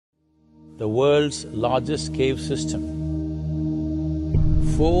the world's largest cave system,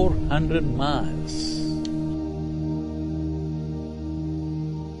 400 miles.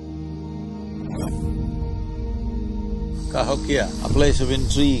 Cahokia, a place of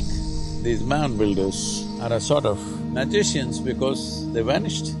intrigue. These mound builders are a sort of magicians because they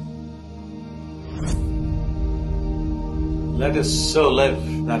vanished. Let us so live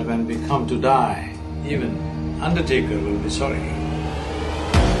that when we come to die, even undertaker will be sorry.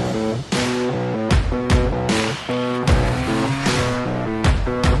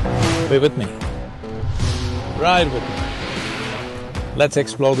 Be with me. Ride with me. Let's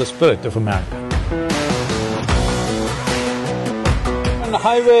explore the spirit of America. On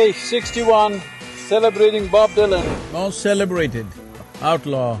Highway 61, celebrating Bob Dylan, most celebrated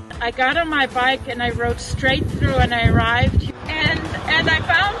outlaw. I got on my bike and I rode straight through and I arrived and I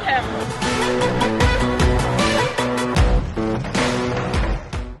found him.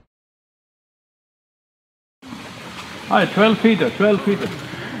 Hi, 12-feeter, 12-feeter.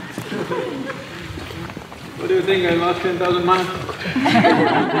 What do you think, I lost 10,000 miles?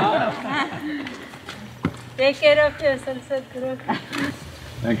 Take care of yourself, Sadhguru.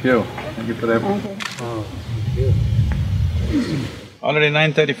 Thank you. Thank you for that. Oh, thank you. Already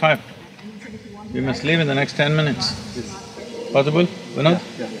 9:35. We must leave in the next 10 minutes. Possible, Vinod?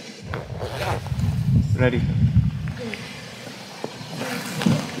 Yeah. Ready.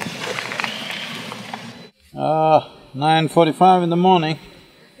 9:45 in the morning.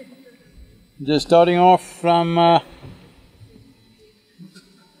 Just starting off from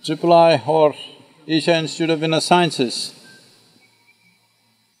III or Isha Institute of Inner Sciences.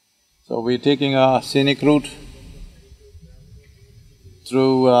 So we're taking a scenic route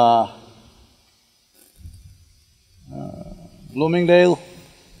through Bloomingdale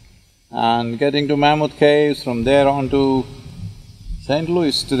and getting to Mammoth Caves, from there on to St.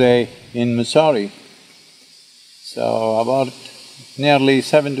 Louis today in Missouri. So about nearly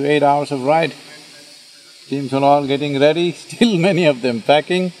 7 to 8 hours of ride. Teams are all getting ready, still many of them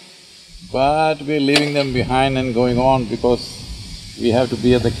packing, but we're leaving them behind and going on because we have to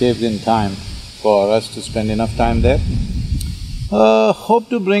be at the caves in time for us to spend enough time there. Hope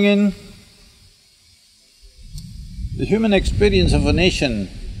to bring in the human experience of a nation,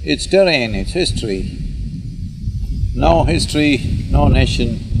 its terrain, its history. No history, no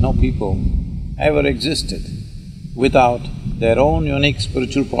nation, no people ever existed without their own unique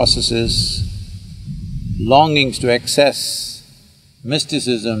spiritual processes, longings to access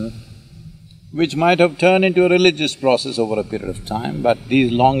mysticism, which might have turned into a religious process over a period of time, but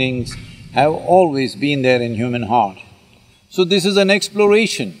these longings have always been there in human heart. So this is an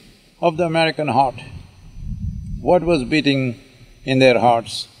exploration of the American heart. What was beating in their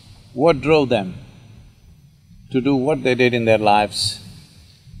hearts? What drove them to do what they did in their lives?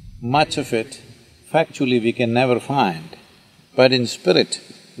 Much of it, factually, we can never find, but in spirit,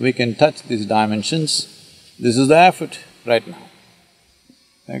 we can touch these dimensions. This is the effort right now.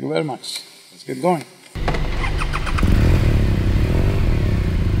 Thank you very much. Let's get going.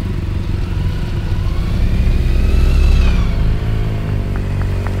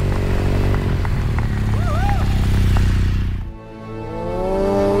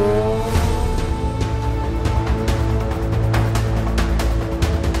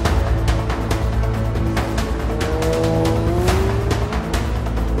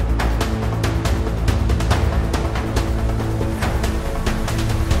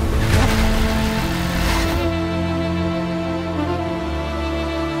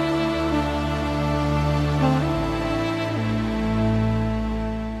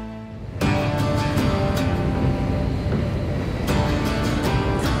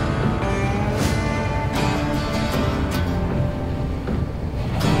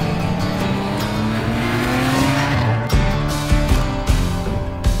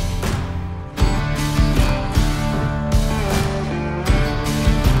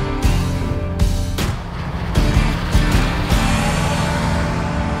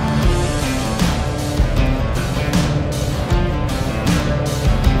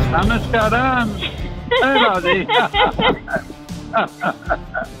 Namaskaram! Hey, Radhi!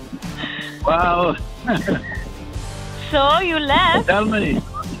 Wow! So you left? Tell me.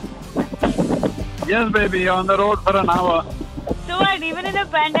 Yes, baby, on the road for an hour. So what, even in a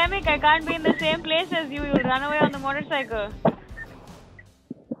pandemic I can't be in the same place as you, you'll run away on the motorcycle.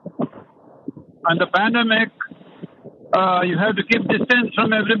 On the pandemic, you have to keep distance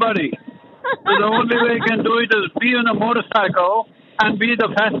from everybody. So the only way you can do it is be on a motorcycle and be the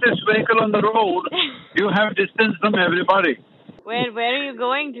fastest vehicle on the road. You have distance from everybody. Where are you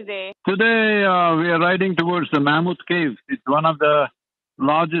going today? Today, we are riding towards the Mammoth Caves. It's one of the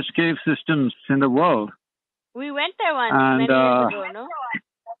largest cave systems in the world. We went there once, And, many years ago, no?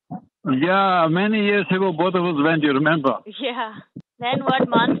 Yeah, many years ago, both of us went, you remember? Yeah. Then what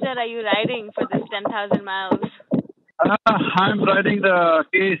monster are you riding for this 10,000 miles? I'm riding the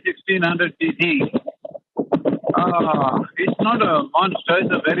K1600 TT. It's not a monster,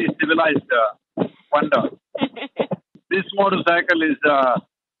 it's a very civilized wonder. This motorcycle is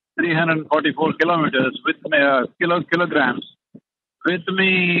 344 kilometers with me, kilograms. With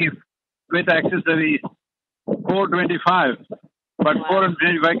me, with accessories, 425. But Wow.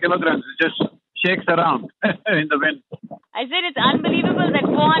 425 kilograms, it just shakes around in the wind. I said it's unbelievable that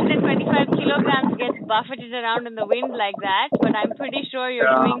 425 kilograms gets buffeted around in the wind like that, but I'm pretty sure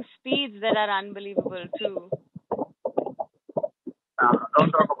you're doing speeds that are unbelievable too.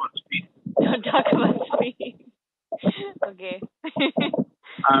 Don't talk about speed. Don't talk about speed. Okay.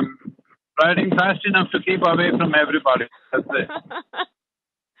 I'm riding fast enough to keep away from everybody. That's it.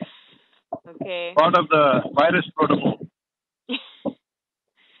 Okay. Part of the virus protocol.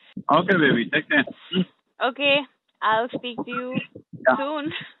 Okay, baby. Take care. Okay. I'll speak to you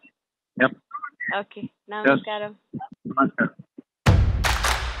soon. Yep. Okay. Namaskaram. Namaskar.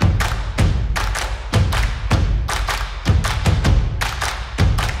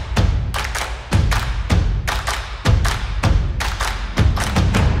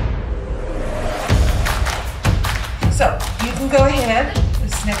 So, you can go ahead,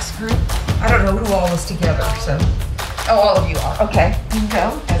 this next group. I don't know who all was together, so. Oh, all of you are. Okay, you can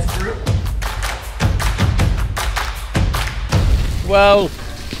go as a group. Well,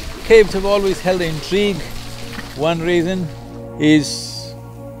 caves have always held intrigue. One reason is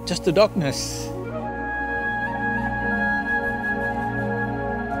just the darkness.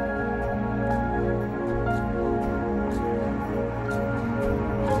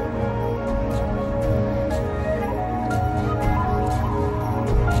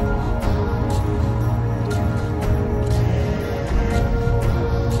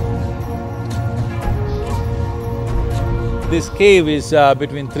 This cave is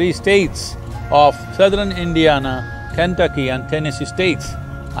between three states of southern Indiana, Kentucky and Tennessee states.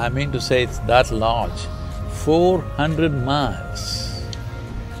 I mean to say it's that large, 400 miles.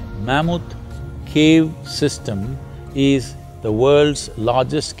 Mammoth Cave System is the world's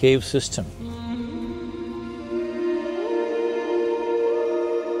largest cave system.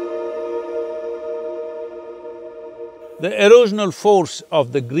 The erosional force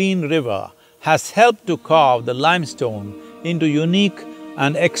of the Green River has helped to carve the limestone into unique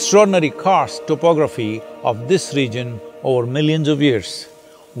and extraordinary karst topography of this region over millions of years.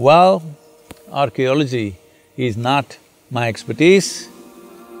 Well, archaeology is not my expertise,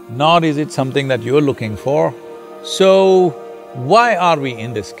 nor is it something that you're looking for. So, why are we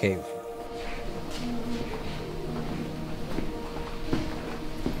in this cave?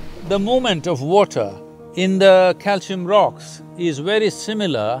 The movement of water in the calcium rocks is very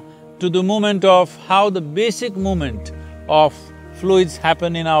similar to the movement of how the basic movement of fluids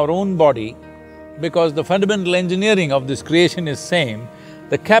happen in our own body, because the fundamental engineering of this creation is same.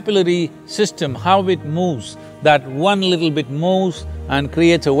 The capillary system, how it moves, that one little bit moves and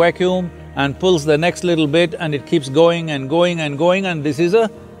creates a vacuum and pulls the next little bit and it keeps going and going and going, and this is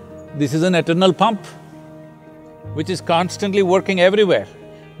an eternal pump which is constantly working everywhere.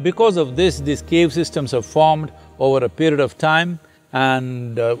 Because of this, these cave systems have formed over a period of time,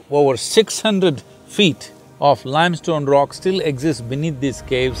 and over 600 feet of limestone rock still exists beneath these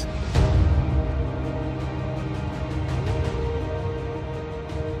caves.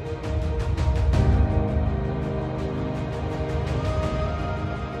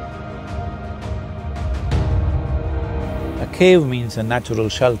 A cave means a natural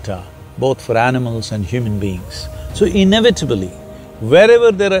shelter, both for animals and human beings. So inevitably,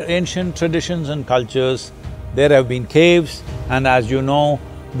 wherever there are ancient traditions and cultures, there have been caves, and as you know,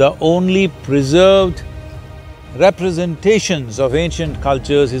 the only preserved representations of ancient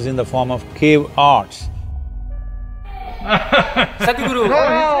cultures is in the form of cave arts. Sadhguru!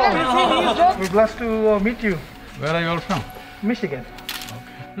 Oh, we're blessed to meet you. Where are you all from? Michigan.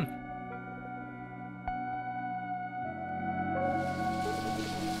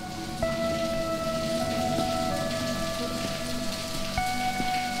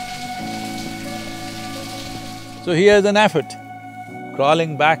 So here's an effort,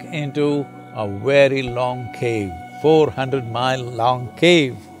 crawling back into a very long cave, 400-mile long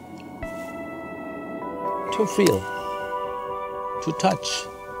cave, to feel, to touch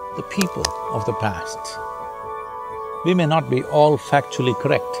the people of the past. We may not be all factually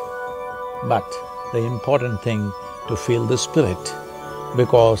correct, but the important thing to feel the spirit,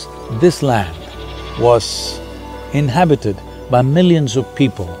 because this land was inhabited by millions of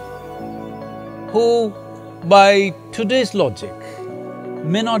people who, by today's logic,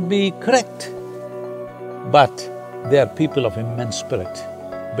 may not be correct, but they are people of immense spirit.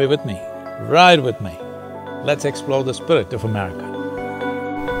 Be with me, ride with me. Let's explore the spirit of America.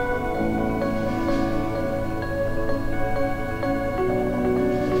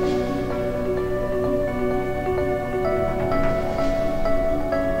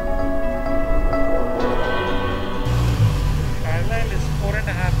 Ireland is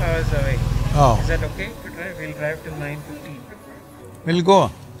 4.5 hours away. Oh. Is that okay to drive? We'll drive till 9:15. We'll go.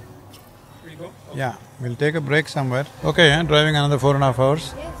 We'll go? Yeah, we'll take a break somewhere. Okay, driving another 4.5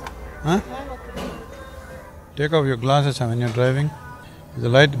 hours? Yes, Huh? I'm okay. Take off your glasses when you're driving. The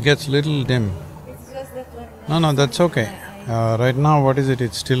light gets little dim. It's just that one. No, that's okay. Right now, what is it?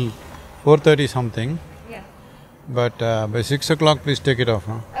 It's still 4:30 something, Yeah. but by 6 o'clock, please take it off,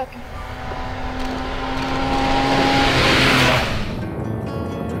 huh? Okay.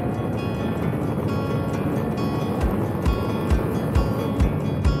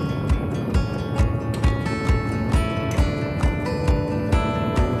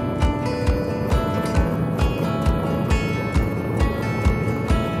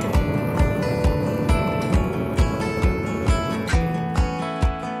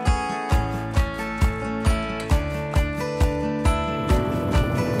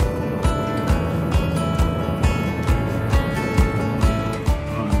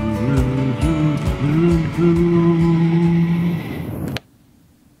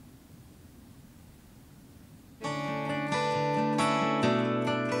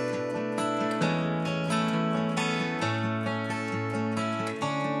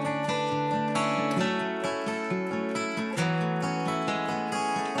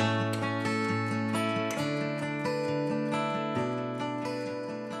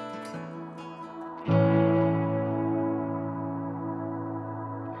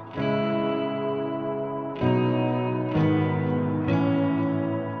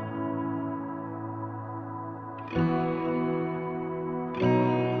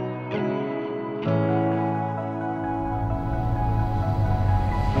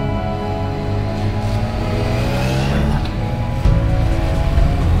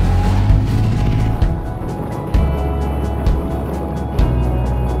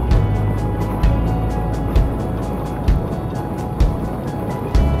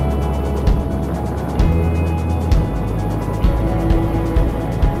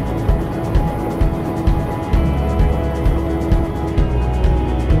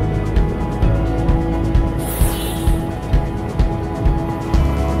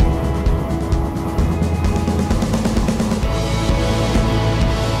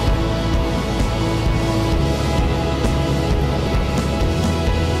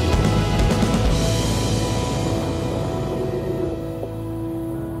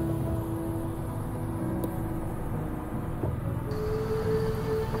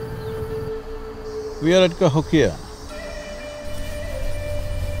 We are at Cahokia,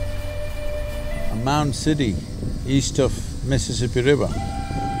 a mound city east of Mississippi River.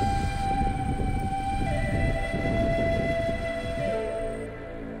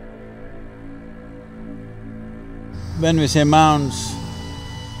 When we say mounds,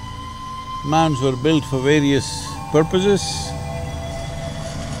 mounds were built for various purposes,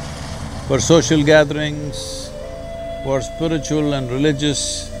 for social gatherings, for spiritual and religious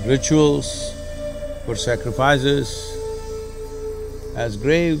rituals, for sacrifices, as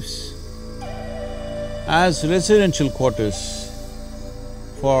graves, as residential quarters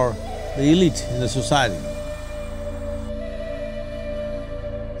for the elite in the society.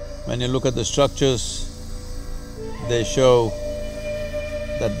 When you look at the structures, they show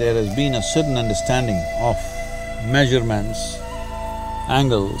that there has been a certain understanding of measurements,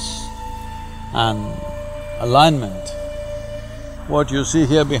 angles and alignment. What you see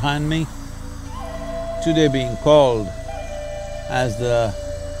here behind me, today being called as the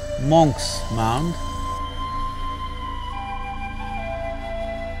Monk's Mound.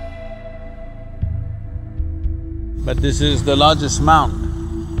 But this is the largest mound.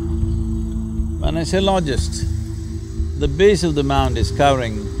 When I say largest, the base of the mound is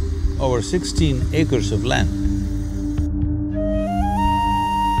covering over 16 acres of land.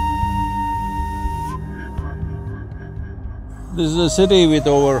 This is a city with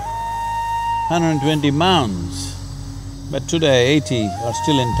over 120 mounds, but today 80 are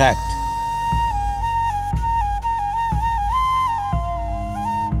still intact.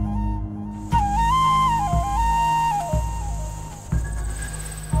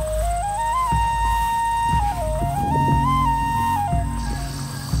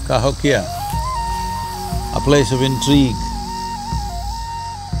 Cahokia, a place of intrigue,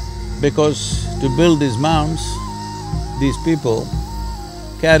 Because to build these mounds, these people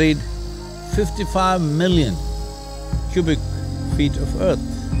carried 55 million cubic feet of earth.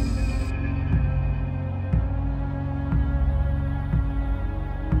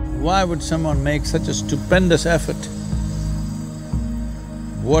 Why would someone make such a stupendous effort?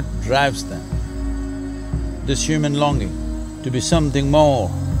 What drives them? This human longing to be something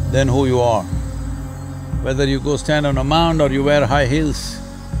more than who you are. Whether you go stand on a mound or you wear high heels,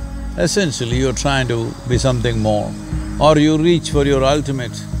 essentially you're trying to be something more. Or you reach for your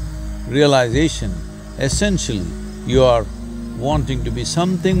ultimate realization, essentially you are wanting to be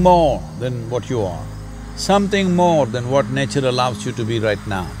something more than what you are, something more than what nature allows you to be right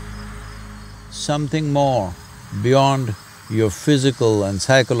now, something more beyond your physical and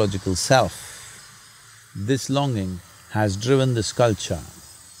psychological self. This longing has driven this culture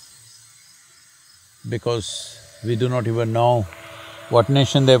because we do not even know what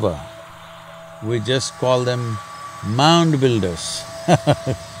nation they were. We just call them mound builders.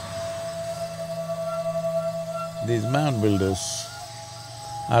 These mound builders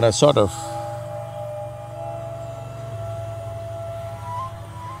are a sort of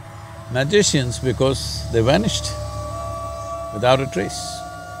magicians because they vanished without a trace.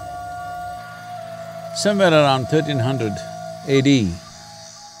 Somewhere around 1300 AD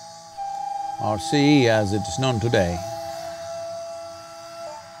or CE as it is known today,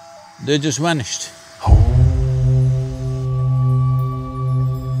 they just vanished.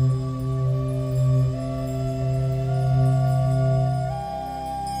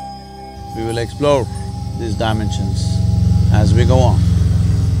 We will explore these dimensions as we go on.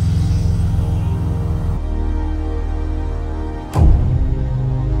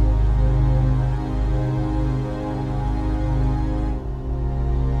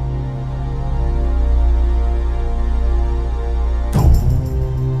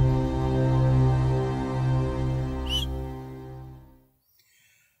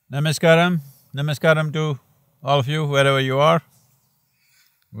 Namaskaram to all of you wherever you are.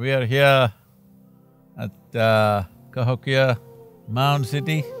 We are here at Cahokia Mound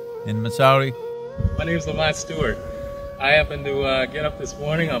City in Missouri. My name is Lamont Stewart. I happened to get up this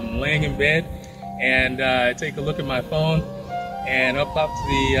morning, I'm laying in bed, and I take a look at my phone, and up pops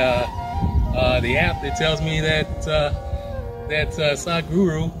the app that tells me that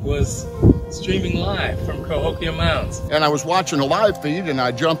Sadhguru was streaming live from Cahokia Mounds. And I was watching a live feed and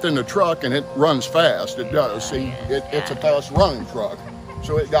I jumped in the truck and it runs fast, it does. See, it's a fast running truck.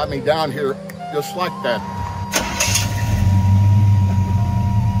 So it got me down here just like that.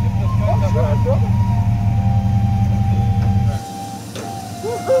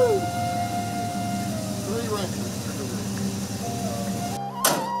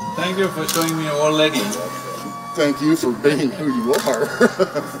 Thank you for showing me an old lady. Thank you for being who you are.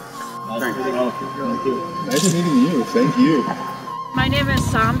 Nice meeting all of you. Nice meeting you. Thank you. My name is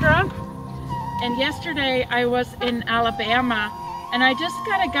Sandra, and yesterday I was in Alabama, and I just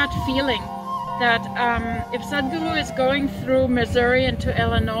got a gut feeling that if Sadhguru is going through Missouri into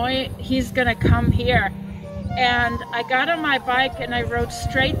Illinois, he's gonna come here. And I got on my bike and I rode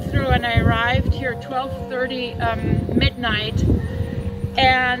straight through, and I arrived here 12:30 midnight.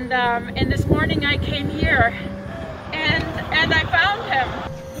 And this morning I came here, and I found him.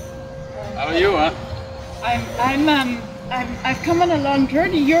 How are you, huh? I've come on a long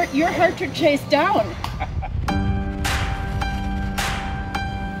journey. You're hard to chase down.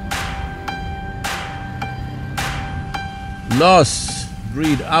 Lost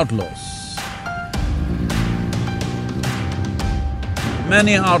breed outlaws.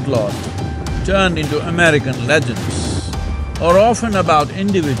 Many outlaws turned into American legends are often about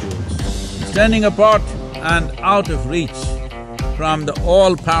individuals standing apart and out of reach from the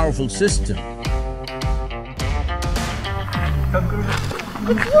all-powerful system.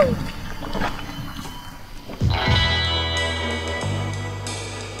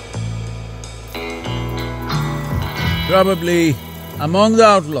 Probably among the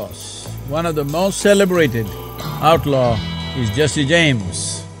outlaws, one of the most celebrated outlaw is Jesse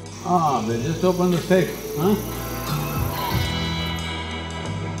James. Ah, they just opened the safe, huh?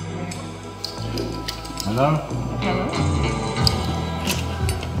 Hello?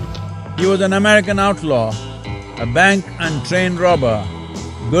 He was an American outlaw, a bank and train robber,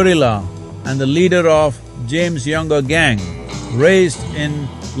 guerrilla, and the leader of James Younger gang, raised in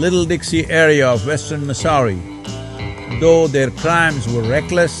Little Dixie area of western Missouri. Though their crimes were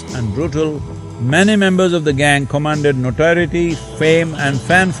reckless and brutal, many members of the gang commanded notoriety, fame, and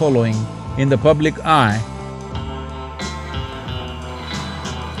fan following in the public eye.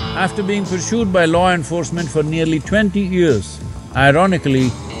 After being pursued by law enforcement for nearly 20 years,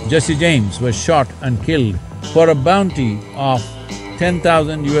 ironically, Jesse James was shot and killed for a bounty of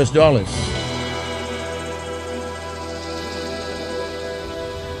 $10,000 US.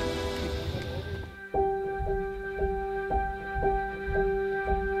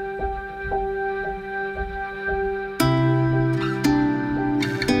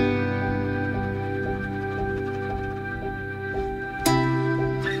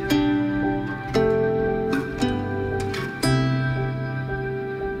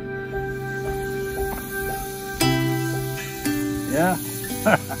 Yeah.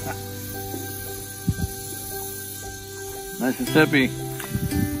 Mississippi.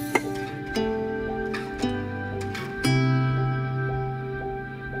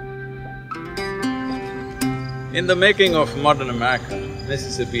 In the making of modern America,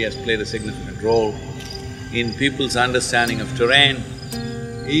 Mississippi has played a significant role in people's understanding of terrain.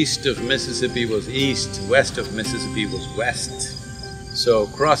 East of Mississippi was east, west of Mississippi was west. So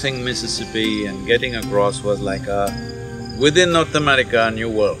crossing Mississippi and getting across was like within North America, a new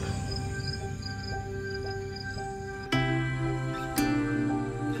world.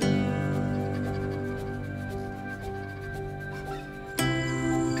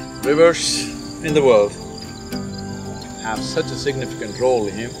 Rivers in the world have such a significant role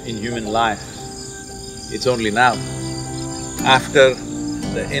in human life. It's only now, after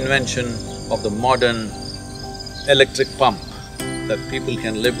the invention of the modern electric pump, that people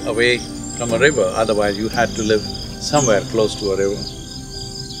can live away from a river, otherwise you had to live somewhere close to a river.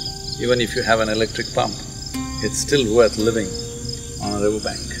 Even if you have an electric pump, it's still worth living on a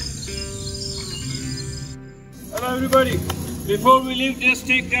riverbank. Hello everybody, before we leave, just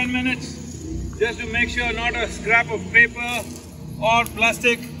take 10 minutes just to make sure not a scrap of paper or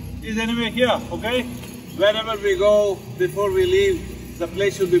plastic is anywhere here, okay? Wherever we go, before we leave, the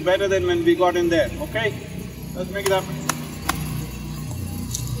place should be better than when we got in there, okay? Let's make it happen.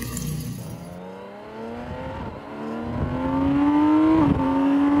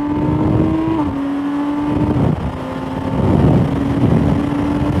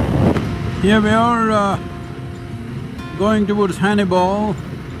 Here we are going towards Hannibal,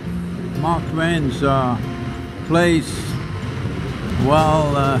 Mark Twain's place.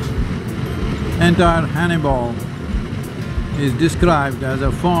 Well, entire Hannibal is described as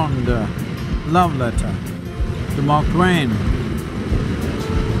a fond love letter to Mark Twain.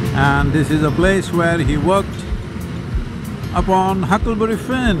 And this is a place where he worked upon Huckleberry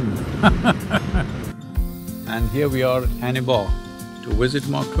Finn. And here we are at Hannibal to visit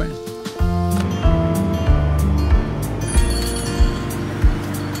Mark Twain.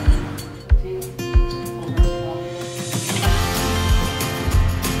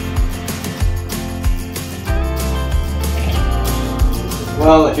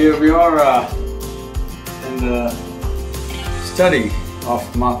 Well, here we are in the study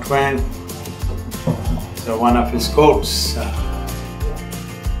of Mark Twain. So one of his quotes,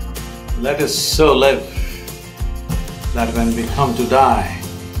 let us so live that when we come to die,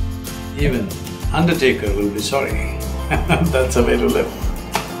 even undertaker will be sorry. That's a way to live.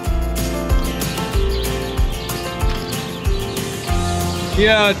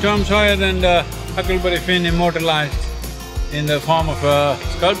 Here Tom Sawyer and Huckleberry Finn immortalized in the form of a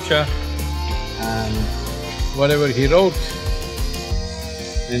sculpture, and whatever he wrote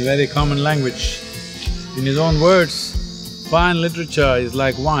in very common language, in his own words, fine literature is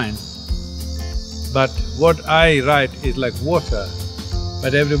like wine, but what I write is like water,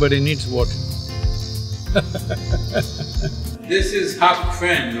 but everybody needs water. This is Huck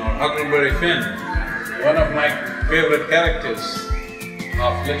Finn or Huckleberry Finn, one of my favorite characters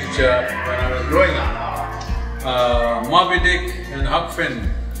of literature when I was growing up. Moby Dick and Huck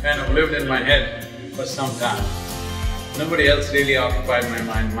Finn kind of lived in my head for some time. Nobody else really occupied my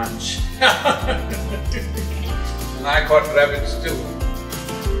mind much. And I caught rabbits too.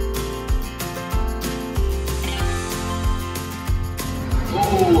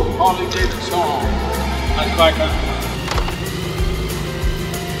 Oh, holiday song, that's like a…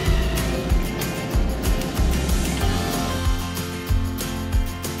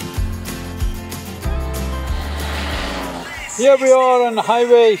 Here we are on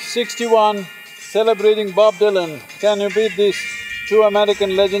Highway 61, celebrating Bob Dylan. Can you beat these two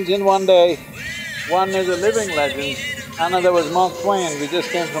American legends in one day? One is a living legend, another was Mark Twain. We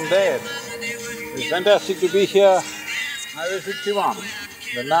just came from there. It's fantastic to be here. Highway 61,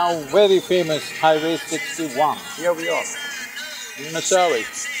 the now very famous Highway 61. Here we are in Missouri.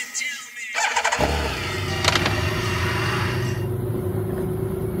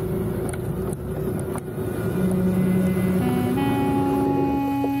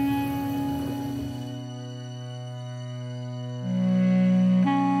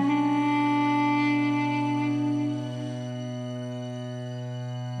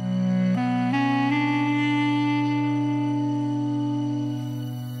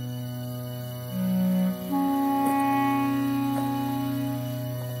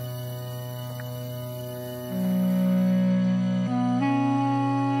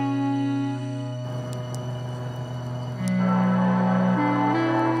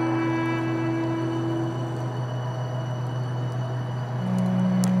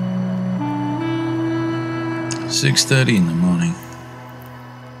 6:30 in the morning.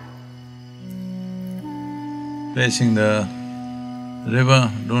 Facing the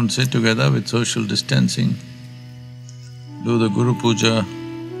river, don't sit together with social distancing. Do the Guru Puja,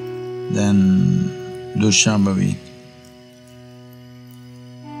 then do Shambhavi.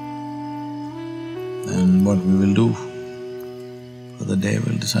 And what we will do for the day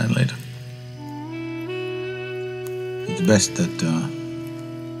we'll decide later. It's best that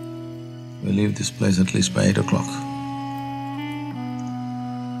we leave this place at least by 8 o'clock.